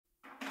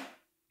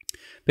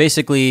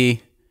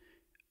Basically,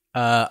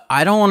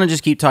 I don't want to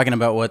just keep talking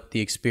about what the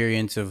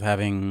experience of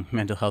having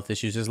mental health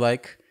issues is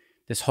like.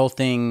 This whole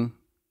thing,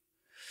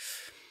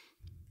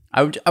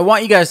 I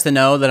want you guys to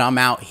know that I'm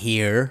out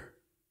here,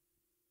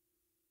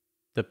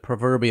 the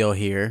proverbial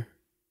here.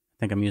 I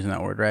think I'm using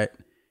that word right.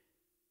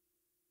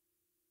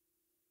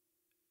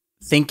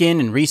 Thinking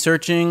and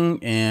researching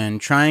and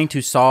trying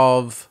to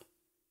solve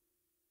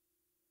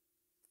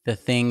the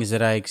things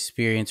that I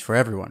experience for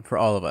everyone, for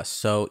all of us.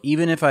 So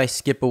even if I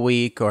skip a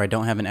week or I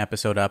don't have an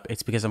episode up,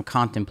 it's because I'm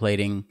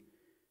contemplating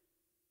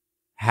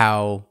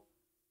how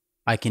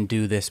I can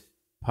do this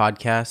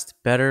podcast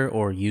better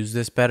or use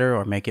this better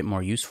or make it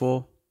more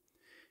useful.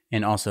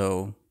 And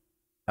also,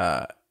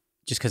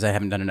 just because I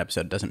haven't done an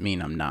episode doesn't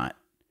mean I'm not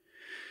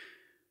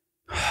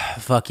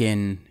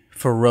fucking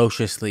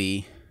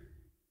ferociously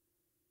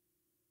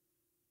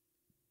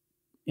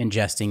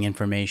ingesting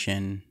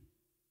information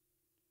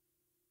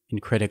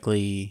and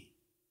critically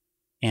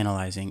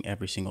analyzing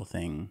every single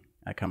thing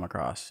I come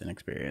across and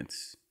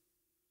experience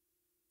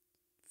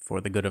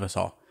for the good of us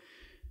all.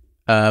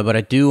 But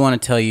I do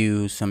want to tell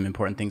you some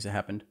important things that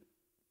happened.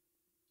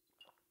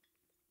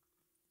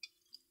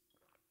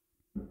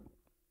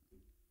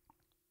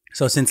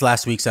 So since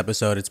last week's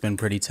episode, it's been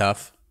pretty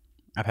tough.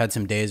 I've had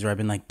some days where I've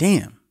been like,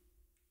 damn,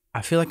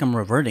 I feel like I'm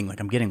reverting, like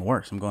I'm getting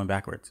worse. I'm going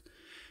backwards.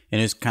 And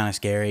it was kind of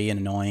scary and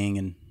annoying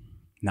and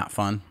not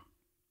fun.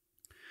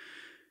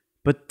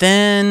 But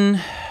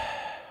then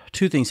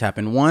two things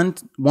happened. One,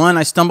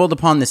 I stumbled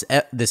upon this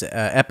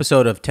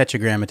episode of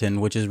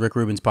Tetragrammaton, which is Rick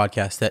Rubin's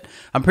podcast, that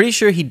I'm pretty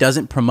sure he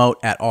doesn't promote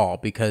at all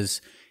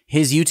because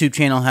his YouTube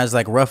channel has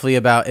like roughly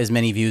about as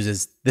many views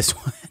as this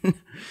one.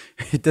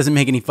 It doesn't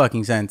make any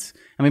fucking sense.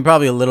 I mean,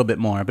 probably a little bit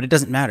more, but it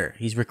doesn't matter.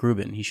 He's Rick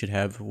Rubin. He should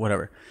have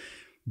whatever.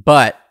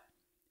 But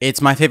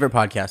it's my favorite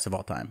podcast of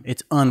all time.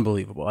 It's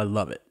unbelievable. I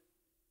love it.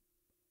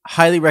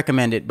 Highly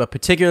recommend it, but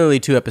particularly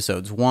two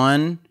episodes.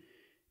 One,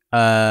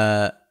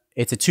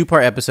 it's a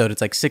 2-part episode.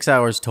 It's like 6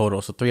 hours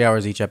total, so 3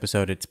 hours each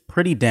episode. It's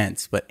pretty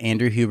dense, but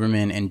Andrew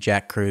Huberman and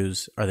Jack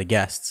Kruse are the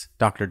guests.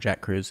 Dr.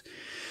 Jack Kruse.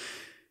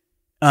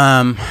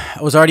 I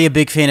was already a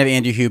big fan of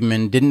Andrew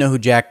Huberman. Didn't know who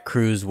Jack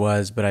Kruse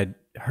was, but I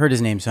heard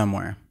his name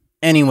somewhere.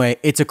 Anyway,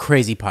 it's a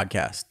crazy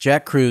podcast.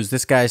 Jack Kruse,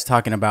 this guy's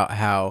talking about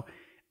how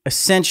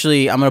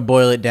essentially, I'm going to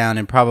boil it down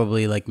and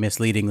probably like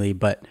misleadingly,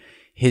 but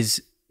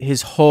his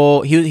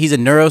whole, he's a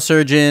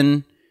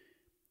neurosurgeon,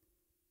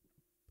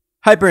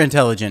 hyper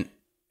intelligent,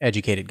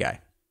 educated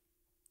guy.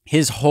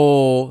 His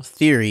whole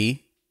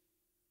theory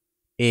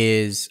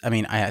is, I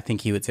mean, I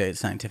think he would say it's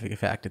scientific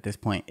fact at this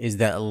point, is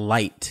that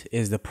light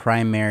is the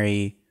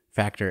primary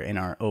factor in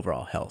our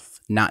overall health,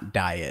 not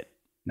diet,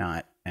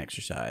 not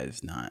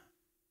exercise, not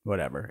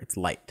whatever. It's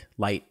light.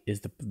 Light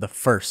is the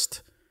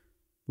first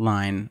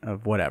line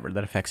of whatever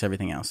that affects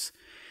everything else.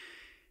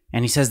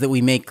 And he says that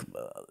we make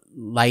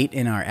light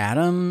in our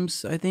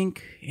atoms, I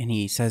think. And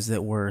he says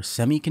that we're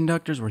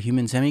semiconductors, we're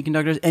human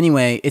semiconductors.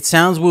 Anyway, it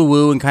sounds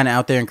woo-woo and kind of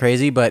out there and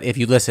crazy, but if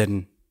you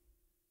listen...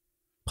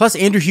 Plus,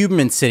 Andrew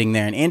Huberman's sitting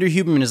there, and Andrew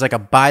Huberman is like a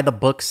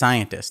by-the-book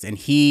scientist, and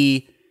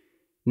he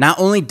not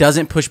only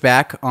doesn't push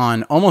back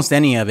on almost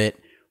any of it,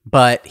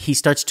 but he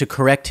starts to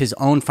correct his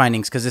own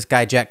findings, because this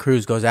guy, Jack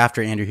Kruse, goes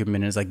after Andrew Huberman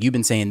and is like, you've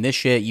been saying this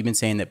shit, you've been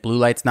saying that blue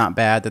light's not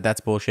bad, that's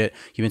bullshit,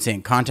 you've been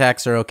saying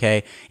contacts are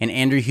okay, and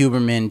Andrew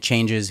Huberman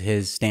changes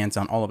his stance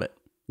on all of it,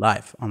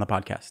 live on the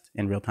podcast,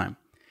 in real time,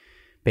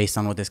 based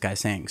on what this guy's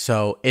saying.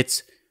 So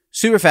it's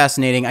super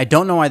fascinating. I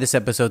don't know why this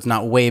episode's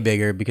not way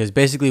bigger, because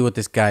basically what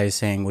this guy is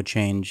saying would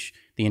change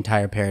the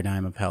entire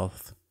paradigm of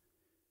health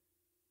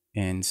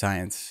in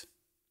science.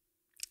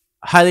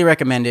 Highly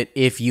recommend it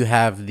if you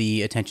have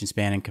the attention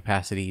span and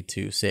capacity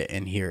to sit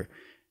and hear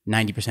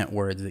 90%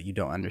 words that you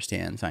don't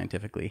understand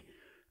scientifically.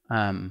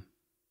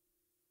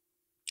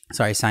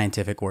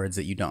 Scientific words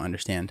that you don't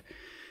understand.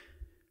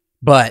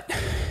 But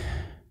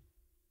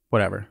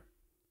whatever.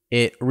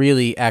 It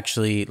really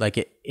actually, like,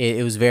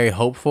 it was very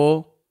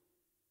hopeful,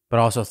 but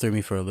also threw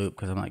me for a loop,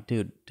 because I'm like,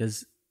 dude,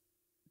 does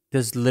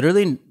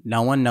literally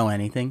no one know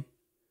anything?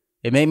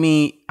 It made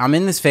me, I'm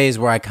in this phase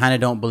where I kind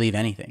of don't believe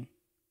anything,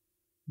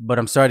 but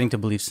I'm starting to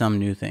believe some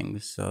new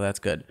things, so that's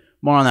good.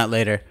 More on that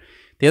later.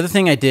 The other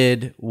thing I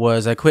did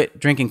was I quit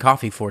drinking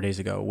coffee 4 days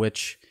ago,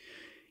 which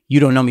you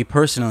don't know me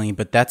personally,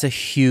 but that's a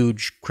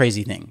huge,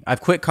 crazy thing.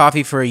 I've quit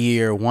coffee for a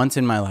year once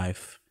in my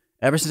life.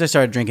 Ever since I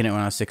started drinking it when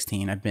I was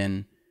 16, I've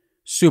been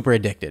super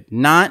addicted.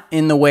 Not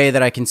in the way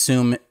that I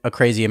consume a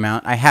crazy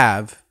amount. I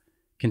have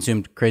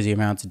consumed crazy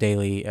amounts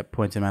daily at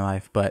points in my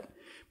life, but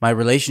my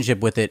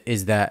relationship with it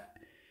is that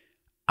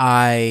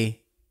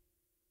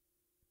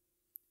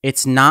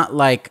it's not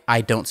like I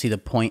don't see the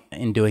point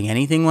in doing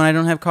anything when I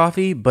don't have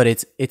coffee, but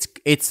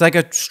it's like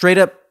a straight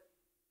up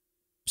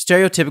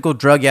stereotypical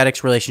drug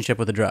addict's relationship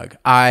with a drug.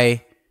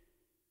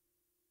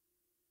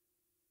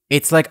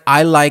 It's like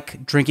I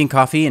like drinking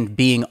coffee and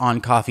being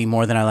on coffee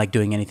more than I like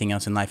doing anything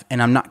else in life,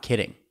 and I'm not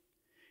kidding.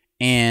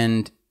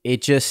 And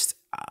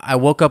I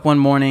woke up one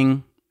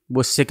morning,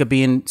 was sick of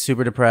being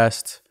super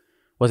depressed,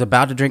 was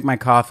about to drink my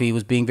coffee,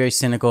 was being very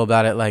cynical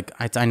about it. Like,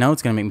 I know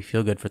it's going to make me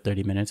feel good for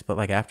 30 minutes, but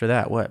like after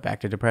that, what?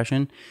 Back to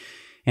depression?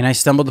 And I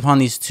stumbled upon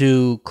these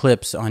 2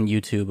 clips on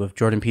YouTube of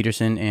Jordan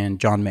Peterson and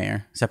John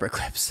Mayer, separate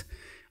clips,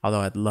 although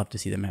I'd love to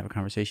see them have a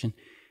conversation.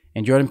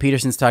 And Jordan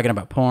Peterson's talking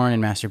about porn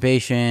and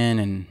masturbation,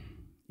 and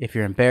if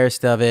you're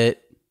embarrassed of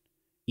it,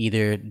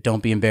 either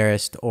don't be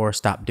embarrassed or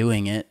stop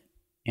doing it.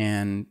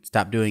 And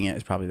stop doing it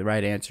is probably the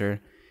right answer.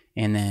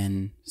 And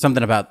then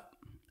something about,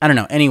 I don't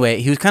know.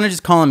 Anyway, he was kind of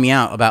just calling me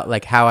out about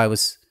like how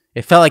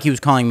it felt like he was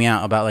calling me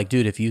out about like,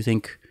 dude, if you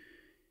think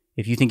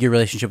your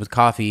relationship with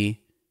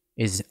coffee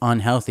is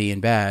unhealthy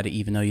and bad,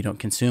 even though you don't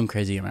consume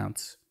crazy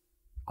amounts,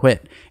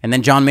 quit. And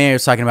then John Mayer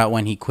was talking about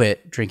when he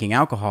quit drinking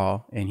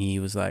alcohol, and he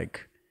was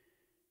like,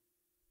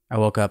 I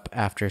woke up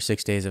after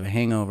 6 days of a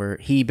hangover.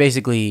 He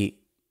basically,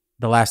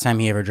 the last time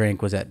he ever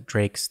drank was at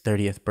Drake's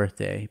 30th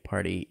birthday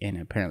party, and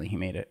apparently he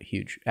made a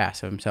huge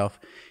ass of himself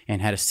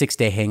and had a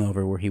 6-day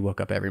hangover where he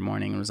woke up every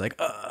morning and was like,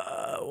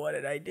 what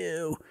did I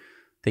do?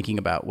 Thinking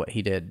about what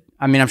he did.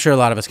 I mean, I'm sure a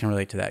lot of us can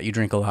relate to that. You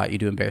drink a lot, you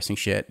do embarrassing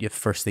shit. The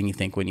first thing you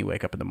think when you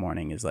wake up in the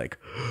morning is like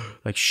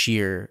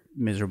sheer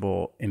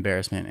miserable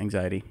embarrassment,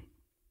 anxiety.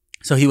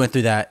 So he went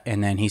through that,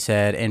 and then he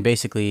said, and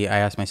basically I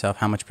asked myself,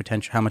 how much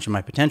of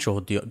my potential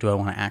do I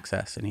want to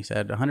access? And he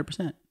said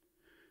 100%.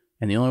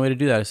 And the only way to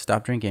do that is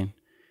stop drinking.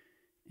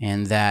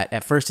 And that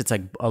at first it's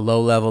like a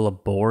low level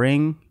of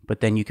boring,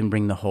 but then you can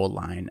bring the whole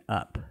line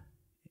up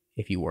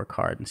if you work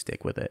hard and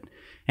stick with it.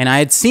 And I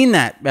had seen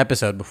that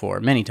episode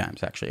before many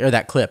times, actually, or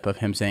that clip of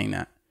him saying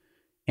that.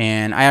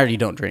 And I already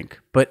don't drink,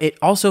 but it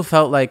also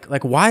felt like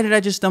why did I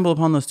just stumble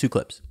upon those 2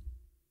 clips?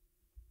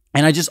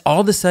 And I just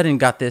all of a sudden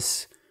got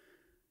this,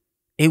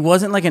 it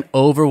wasn't like an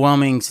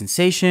overwhelming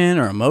sensation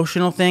or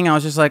emotional thing. I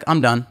was just like, I'm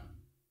done.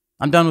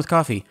 I'm done with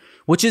coffee.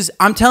 Which is,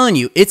 I'm telling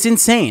you, it's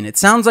insane. It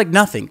sounds like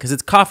nothing because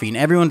it's coffee and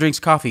everyone drinks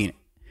coffee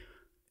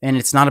and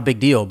it's not a big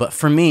deal. But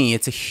for me,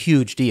 it's a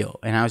huge deal.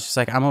 And I was just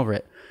like, I'm over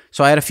it.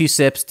 So I had a few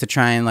sips to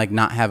try and like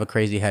not have a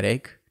crazy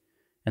headache.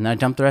 And then I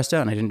dumped the rest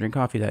out and I didn't drink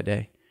coffee that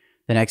day.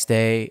 The next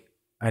day,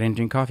 I didn't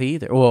drink coffee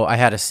either. Well, I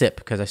had a sip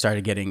because I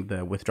started getting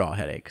the withdrawal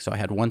headache. So I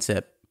had 1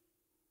 sip,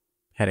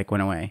 headache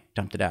went away,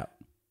 dumped it out.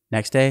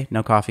 Next day,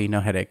 no coffee, no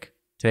headache.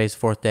 Today's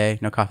the 4th day,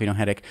 no coffee, no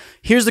headache.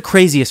 Here's the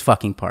craziest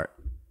fucking part.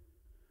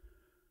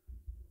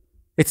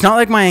 It's not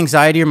like my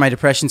anxiety or my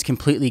depression's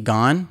completely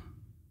gone,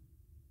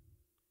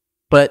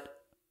 but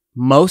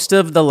most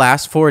of the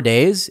last 4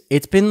 days,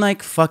 it's been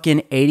like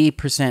fucking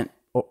 80%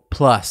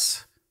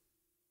 plus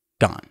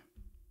gone.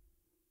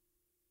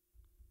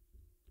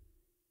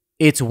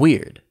 It's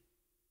weird.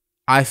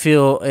 I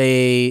feel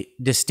a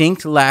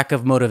distinct lack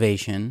of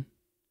motivation.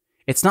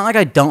 It's not like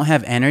I don't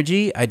have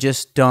energy. I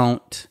just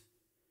don't.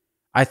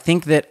 I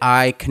think that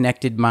I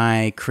connected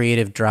my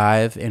creative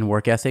drive and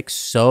work ethic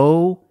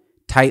so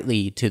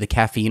tightly to the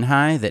caffeine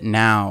high that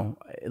now,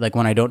 like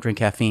when I don't drink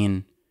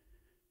caffeine,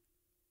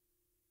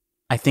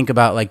 I think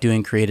about like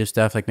doing creative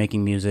stuff, like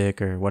making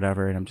music or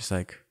whatever. And I'm just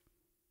like,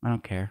 I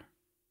don't care.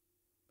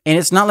 And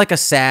it's not like a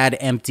sad,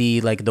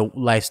 empty, like the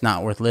life's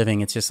not worth living.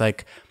 It's just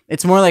like,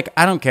 it's more like,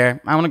 I don't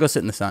care. I want to go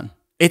sit in the sun.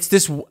 It's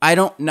this, I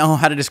don't know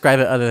how to describe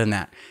it other than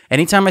that.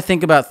 Anytime I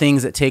think about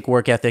things that take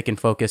work ethic and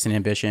focus and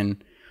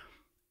ambition,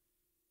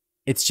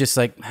 it's just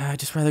like, I'd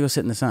just rather go sit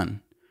in the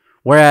sun.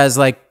 Whereas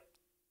like,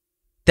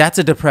 that's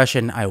a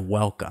depression I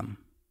welcome.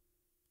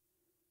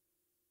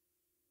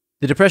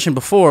 The depression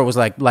before was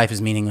like, life is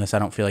meaningless. I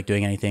don't feel like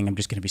doing anything. I'm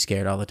just going to be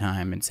scared all the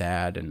time and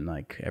sad and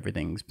like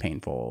everything's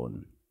painful.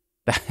 And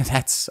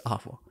that's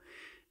awful.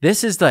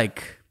 This is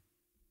like,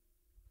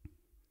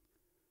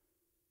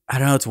 I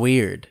don't know. It's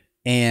weird.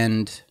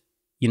 And,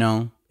 you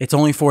know, it's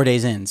only 4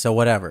 days in. So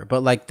whatever.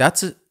 But like,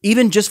 that's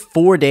even just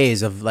 4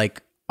 days of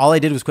like, all I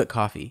did was quit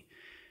coffee.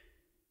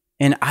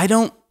 And I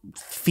don't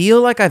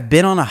feel like I've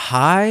been on a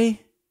high.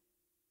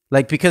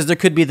 Like, because there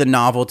could be the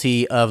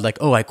novelty of like,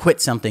 oh, I quit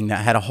something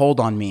that had a hold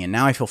on me and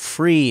now I feel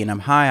free and I'm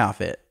high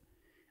off it.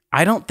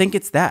 I don't think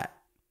it's that.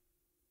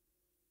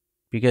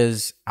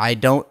 Because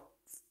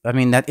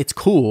that it's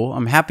cool.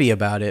 I'm happy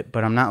about it,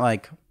 but I'm not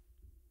like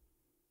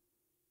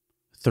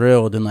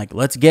thrilled and like,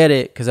 let's get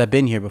it because I've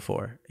been here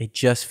before. It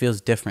just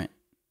feels different.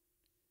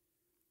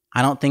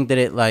 I don't think that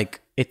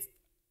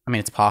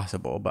it's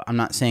possible, but I'm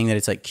not saying that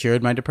it's like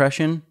cured my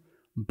depression,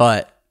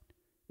 but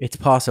it's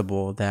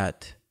possible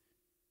that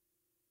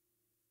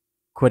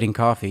quitting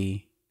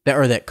coffee,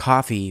 that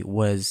coffee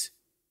was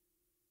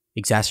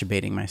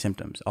exacerbating my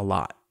symptoms a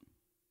lot.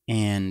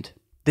 And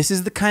this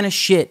is the kind of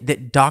shit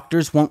that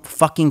doctors won't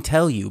fucking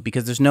tell you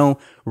because there's no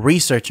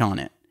research on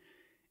it.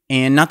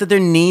 And not that there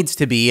needs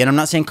to be, and I'm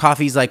not saying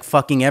coffee's like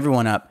fucking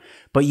everyone up,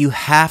 but you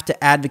have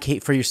to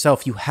advocate for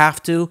yourself. You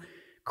have to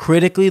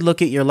critically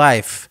look at your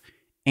life.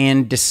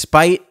 And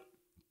despite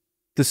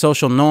the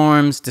social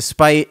norms,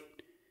 despite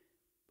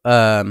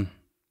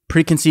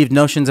preconceived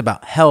notions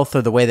about health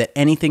or the way that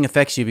anything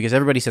affects you, because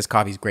everybody says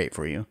coffee's great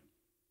for you.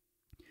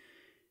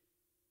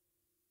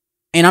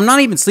 And I'm not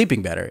even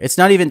sleeping better. It's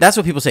not even, that's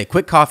what people say,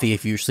 quit coffee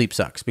if your sleep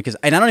sucks.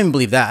 And I don't even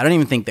believe that. I don't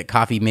even think that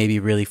coffee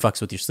maybe really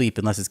fucks with your sleep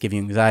unless it's giving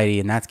you anxiety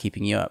and that's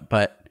keeping you up.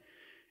 But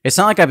It's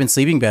not like I've been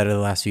sleeping better the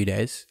last few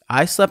days.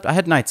 I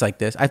had nights like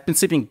this. I've been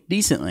sleeping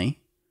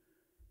decently,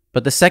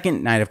 but the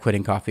second night of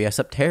quitting coffee, I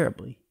slept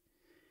terribly.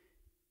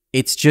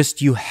 It's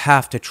just you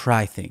have to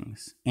try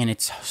things, and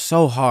it's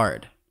so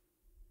hard.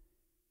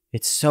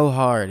 It's so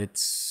hard.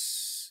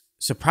 It's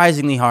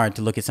surprisingly hard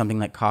to look at something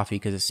like coffee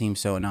because it seems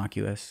so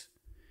innocuous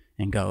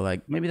and go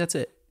like, maybe that's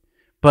it.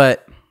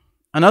 But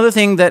another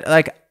thing that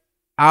like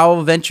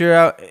I'll venture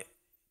out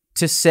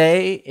to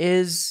say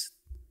is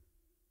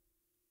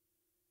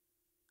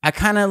I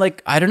kind of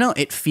like, I don't know,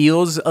 it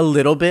feels a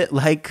little bit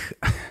like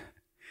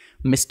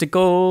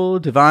mystical,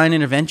 divine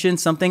intervention,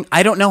 something.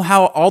 I don't know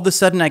how all of a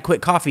sudden I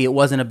quit coffee. It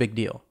wasn't a big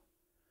deal.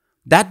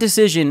 That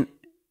decision,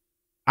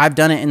 I've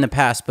done it in the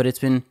past, but it's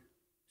been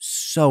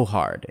so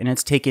hard. And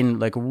it's taken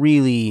like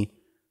really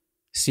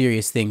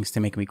serious things to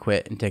make me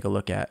quit and take a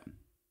look at.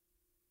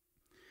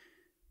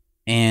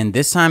 And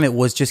this time it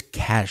was just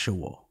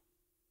casual,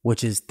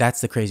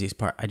 that's the craziest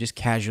part. I just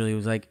casually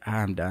was like,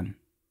 I'm done.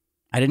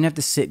 I didn't have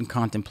to sit and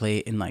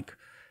contemplate and like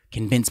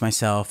convince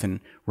myself and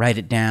write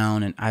it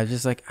down. And I was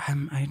just like,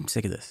 I'm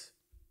sick of this.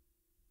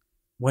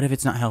 What if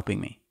it's not helping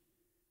me?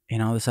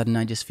 And all of a sudden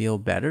I just feel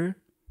better.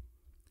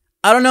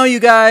 I don't know, you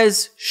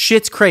guys.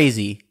 Shit's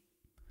crazy.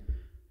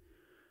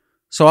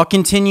 So I'll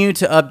continue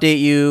to update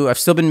you. I've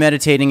still been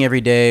meditating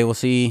every day. We'll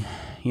see,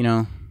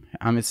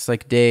 it's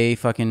like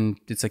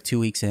it's like 2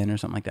 weeks in or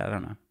something like that. I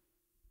don't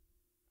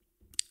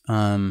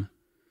know.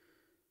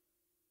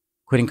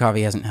 Quitting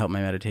coffee hasn't helped my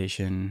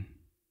meditation.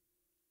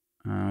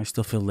 I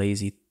still feel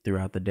lazy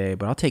throughout the day,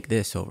 but I'll take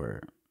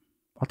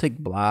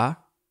blah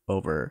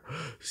over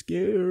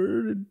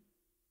scared,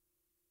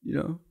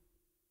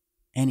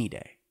 any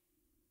day.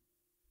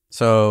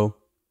 So,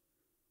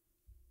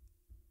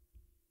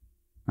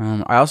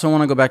 I also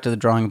want to go back to the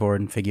drawing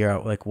board and figure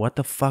out like what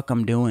the fuck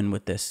I'm doing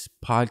with this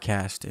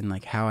podcast and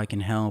like how I can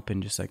help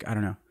and just like, I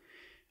don't know.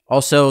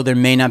 Also, there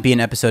may not be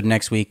an episode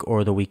next week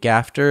or the week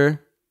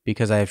after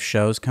because I have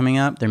shows coming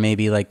up. There may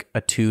be like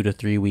a 2 to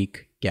 3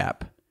 week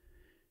gap.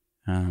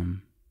 I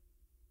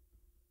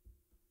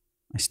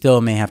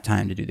still may have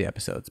time to do the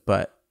episodes,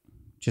 but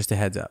just a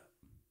heads up.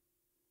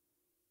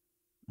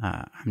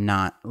 I'm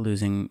not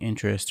losing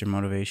interest or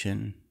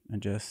motivation.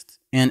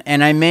 And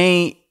I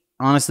may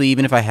honestly,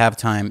 even if I have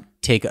time,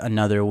 take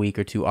another week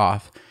or 2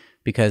 off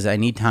because I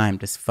need time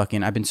to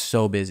I've been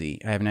so busy.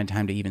 I haven't had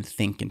time to even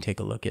think and take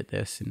a look at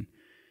this and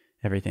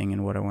everything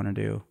and what I want to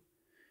do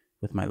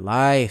with my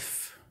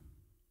life.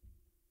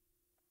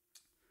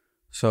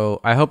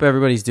 So I hope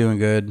everybody's doing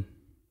good.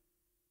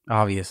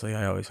 Obviously,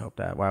 I always hope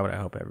that. Why would I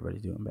hope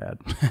everybody's doing bad?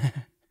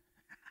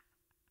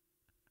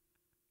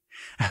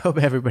 I hope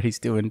everybody's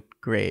doing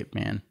great,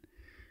 man.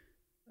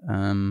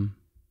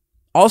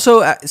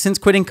 Also, since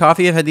quitting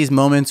coffee, I've had these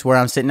moments where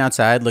I'm sitting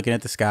outside looking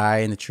at the sky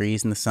and the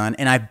trees and the sun,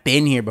 and I've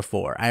been here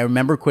before. I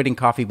remember quitting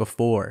coffee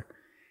before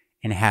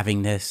and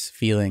having this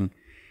feeling,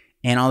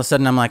 and all of a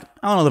sudden I'm like,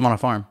 I want to live on a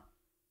farm.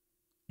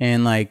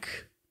 And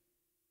like,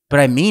 but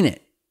I mean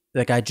it.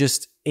 Like, I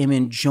just am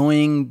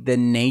enjoying the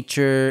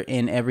nature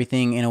and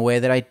everything in a way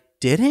that I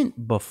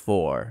didn't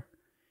before.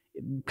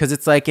 Because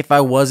it's like if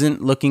I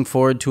wasn't looking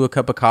forward to a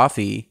cup of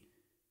coffee,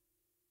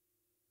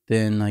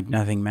 then like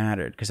nothing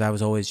mattered. Because I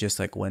was always just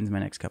like, when's my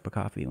next cup of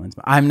coffee?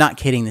 I'm not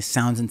kidding. This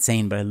sounds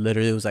insane, but I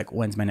literally was like,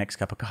 when's my next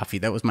cup of coffee?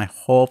 That was my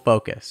whole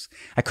focus.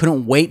 I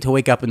couldn't wait to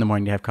wake up in the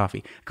morning to have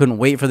coffee. I couldn't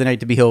wait for the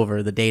night to be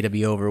over, the day to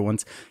be over.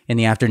 Once in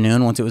the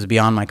afternoon, once it was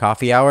beyond my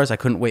coffee hours, I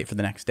couldn't wait for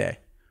the next day.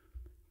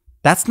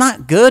 That's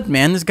not good,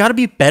 man. There's got to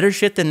be better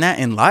shit than that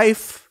in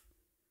life.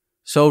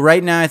 So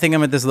right now, I think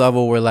I'm at this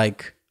level where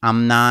like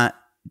I'm not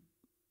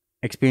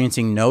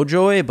experiencing no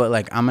joy, but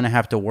like I'm going to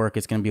have to work.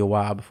 It's going to be a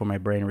while before my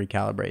brain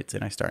recalibrates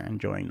and I start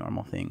enjoying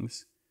normal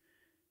things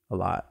a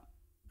lot.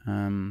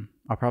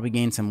 I'll probably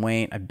gain some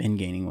weight. I've been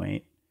gaining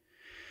weight.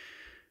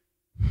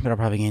 But I'll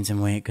probably gain some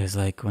weight because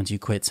like once you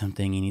quit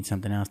something, you need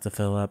something else to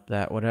fill up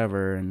that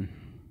whatever. And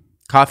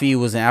coffee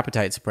was an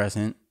appetite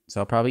suppressant,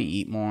 so I'll probably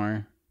eat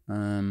more.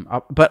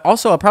 But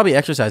also I'll probably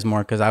exercise more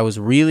because I was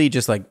really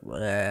just like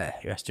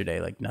yesterday,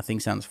 like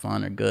nothing sounds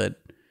fun or good.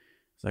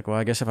 It's like, well,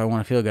 I guess if I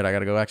want to feel good, I got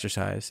to go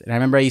exercise. And I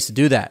remember I used to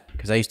do that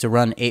because I used to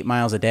run 8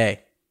 miles a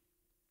day.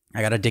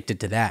 I got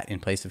addicted to that in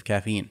place of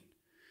caffeine.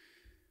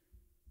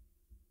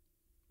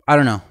 I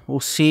don't know. We'll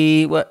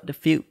see what the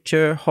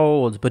future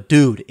holds. But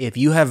dude, if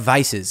you have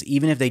vices,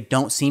 even if they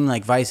don't seem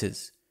like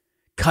vices,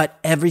 cut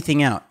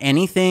everything out.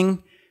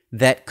 Anything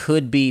that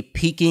could be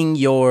piquing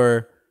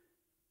your,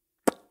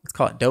 let's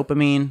call it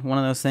dopamine, one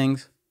of those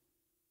things.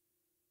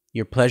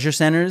 Your pleasure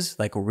centers,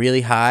 like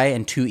really high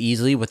and too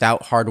easily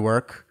without hard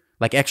work.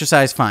 Like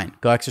exercise, fine.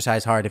 Go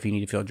exercise hard if you need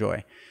to feel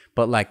joy.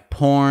 But like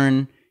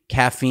porn,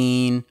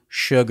 caffeine,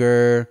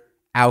 sugar,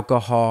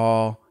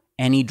 alcohol,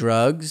 any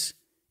drugs,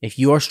 if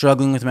you are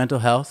struggling with mental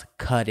health,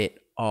 cut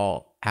it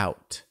all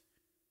out.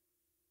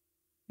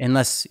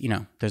 Unless,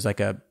 there's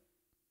like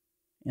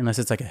unless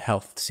it's like a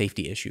health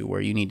safety issue where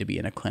you need to be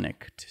in a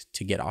clinic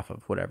to get off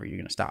of whatever you're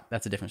going to stop.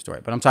 That's a different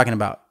story. But I'm talking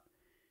about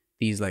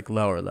these like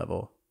lower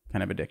level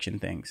kind of addiction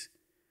things.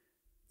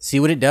 See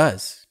what it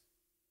does.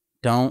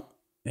 Don't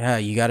yeah,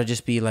 you got to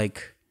just be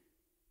like,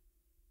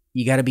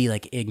 you got to be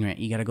like ignorant.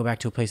 You got to go back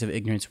to a place of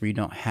ignorance where you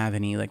don't have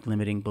any like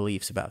limiting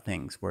beliefs about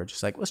things, where it's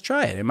just like, let's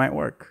try it. It might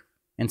work.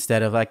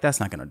 Instead of like, that's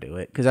not going to do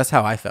it. Because that's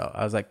how I felt.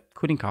 I was like,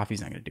 quitting coffee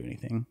is not going to do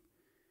anything.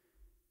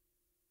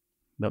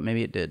 But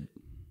maybe it did.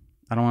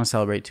 I don't want to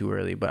celebrate too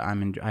early, but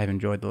I've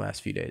enjoyed the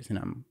last few days and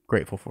I'm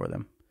grateful for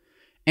them.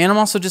 And I'm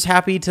also just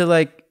happy to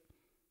like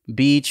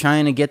be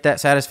trying to get that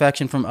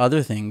satisfaction from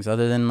other things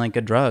other than like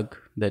a drug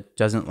that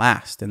doesn't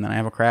last and then I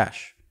have a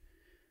crash.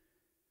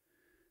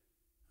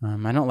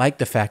 I don't like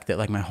the fact that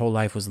like my whole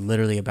life was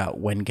literally about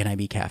when can I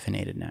be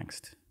caffeinated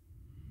next.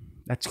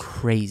 That's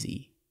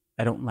crazy.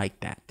 I don't like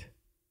that.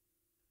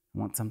 I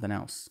want something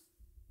else.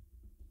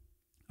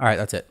 All right,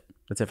 that's it.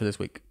 That's it for this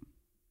week.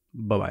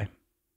 Bye-bye.